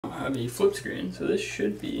have a flip screen, so this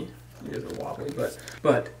should be, you guys are wobbly,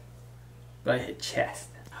 but I hit chest.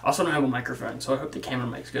 I also don't have a microphone, so I hope the camera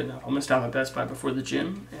mic's good enough. I'm gonna stop at Best Buy before the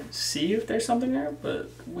gym and see if there's something there, but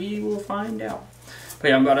we will find out. But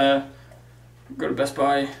yeah, I'm about to go to Best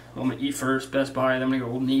Buy. I'm gonna eat first, Best Buy, then I'm gonna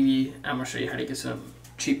go Old Navy, and I'm gonna show you how to get some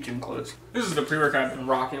cheap gym clothes. This is the pre-workout I've been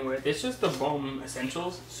rocking with. It's just the Bone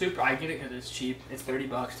Essentials soup. I get it because it's cheap. It's 30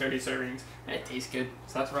 bucks, 30 servings, and it tastes good.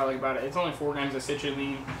 So that's what I like about it. It's only 4 grams of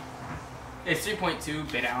citrulline. It's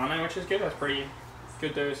 3.2 beta-alanine, which is good. That's pretty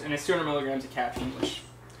good dose. And it's 200 milligrams of caffeine, which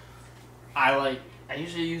I like. I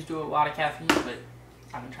usually use a lot of caffeine, but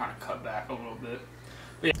I've been trying to cut back a little bit.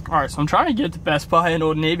 Yeah. Alright, so I'm trying to get to Best Buy and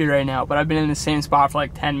Old Navy right now, but I've been in the same spot for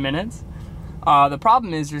like 10 minutes. The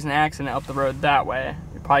problem is there's an accident up the road that way.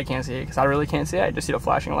 You probably can't see it because I really can't see it. I just see the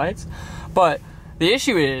flashing lights. But the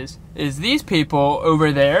issue is these people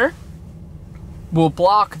over there will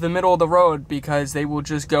block the middle of the road because they will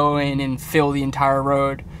just go in and fill the entire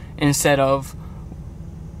road instead of,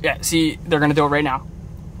 yeah, see, they're going to do it right now.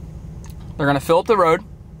 They're going to fill up the road.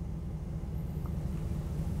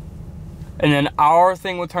 And then our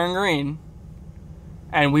thing will turn green.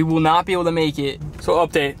 And we will not be able to make it. So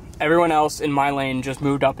update. Everyone else in my lane just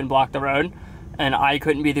moved up and blocked the road. And I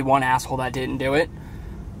couldn't be the one asshole that didn't do it.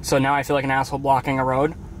 So now I feel like an asshole blocking a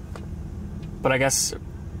road. But I guess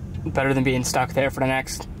better than being stuck there for the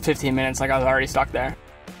next 15 minutes like I was already stuck there.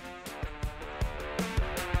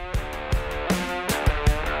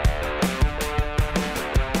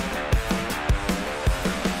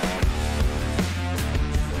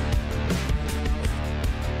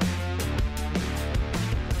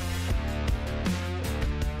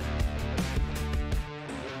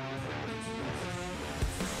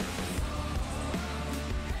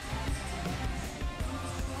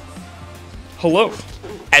 Hello.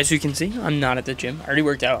 As you can see, I'm not at the gym. I already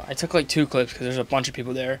worked out. I took like 2 clips because there's a bunch of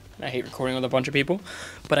people there. I hate recording with a bunch of people,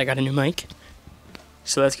 but I got a new mic,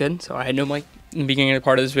 so that's good. So I had no mic in the beginning of the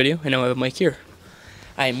part of this video, and now I have a mic here.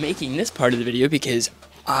 I am making this part of the video because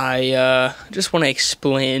I just want to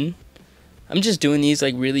explain. I'm just doing these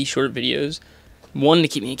like really short videos. 1, to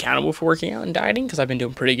keep me accountable for working out and dieting because I've been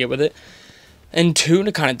doing pretty good with it, and 2,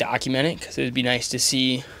 to kind of document it because it would be nice to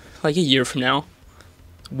see like a year from now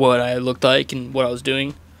what I looked like and what I was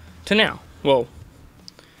doing to now. Well,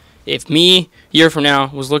 if me a year from now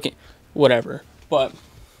was looking, whatever. But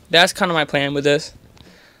that's kind of my plan with this.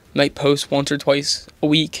 Might post once or twice a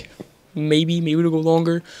week. Maybe it'll go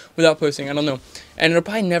longer without posting. I don't know. And it'll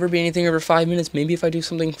probably never be anything over 5 minutes. Maybe if I do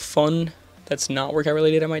something fun that's not workout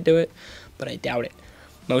related, I might do it. But I doubt it.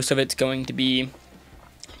 Most of it's going to be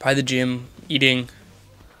probably the gym, eating,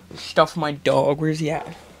 stuff for my dog. Where's he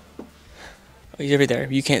at? Oh, he's over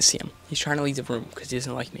there. You can't see him. He's trying to leave the room because he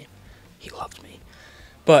doesn't like me. He loves me.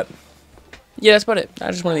 But yeah, that's about it.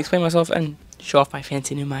 I just wanted to explain myself and show off my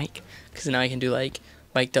fancy new mic because now I can do like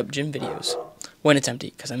mic'd up gym videos when it's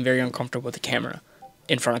empty because I'm very uncomfortable with the camera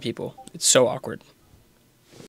in front of people. It's so awkward.